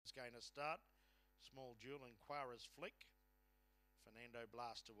it's going to start. Small Jewel and Quara's Flick. Fernando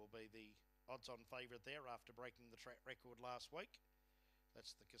Blaster will be the odds-on favourite there after breaking the track record last week.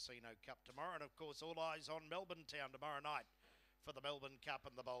 That's the Casino Cup tomorrow. And, of course, all eyes on Melbourne Town tomorrow night for the Melbourne Cup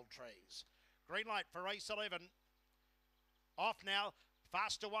and the Bold Trees. Green light for race 11. Off now.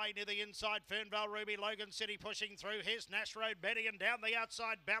 Fast away near the inside, Fernvale Ruby, Logan City pushing through. Here's Nash Road Betty, and down the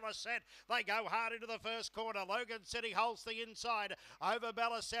outside, Ballasette. They go hard into the first corner. Logan City holds the inside. Over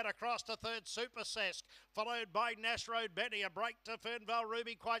Ballasette, across to third, Super Sesk, followed by Nash Road Betty. A break to Fernvale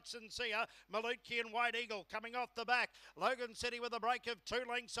Ruby, quite sincere. Malutki and White Eagle coming off the back. Logan City with a break of 2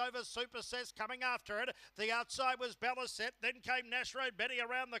 lengths over Super Sesk coming after it. The outside was Ballasette, then came Nash Road Betty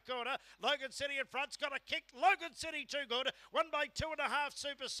around the corner. Logan City in front's got a kick. Logan City too good. Won by 2.5.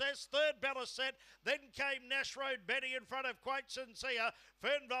 Super Sesk, third Ballasette, then came Nash Road Betty in front of Quite Sincere.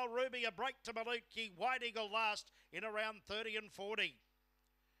 Fernvale Ruby a break to Malutki, White Eagle last in around 30 and 40.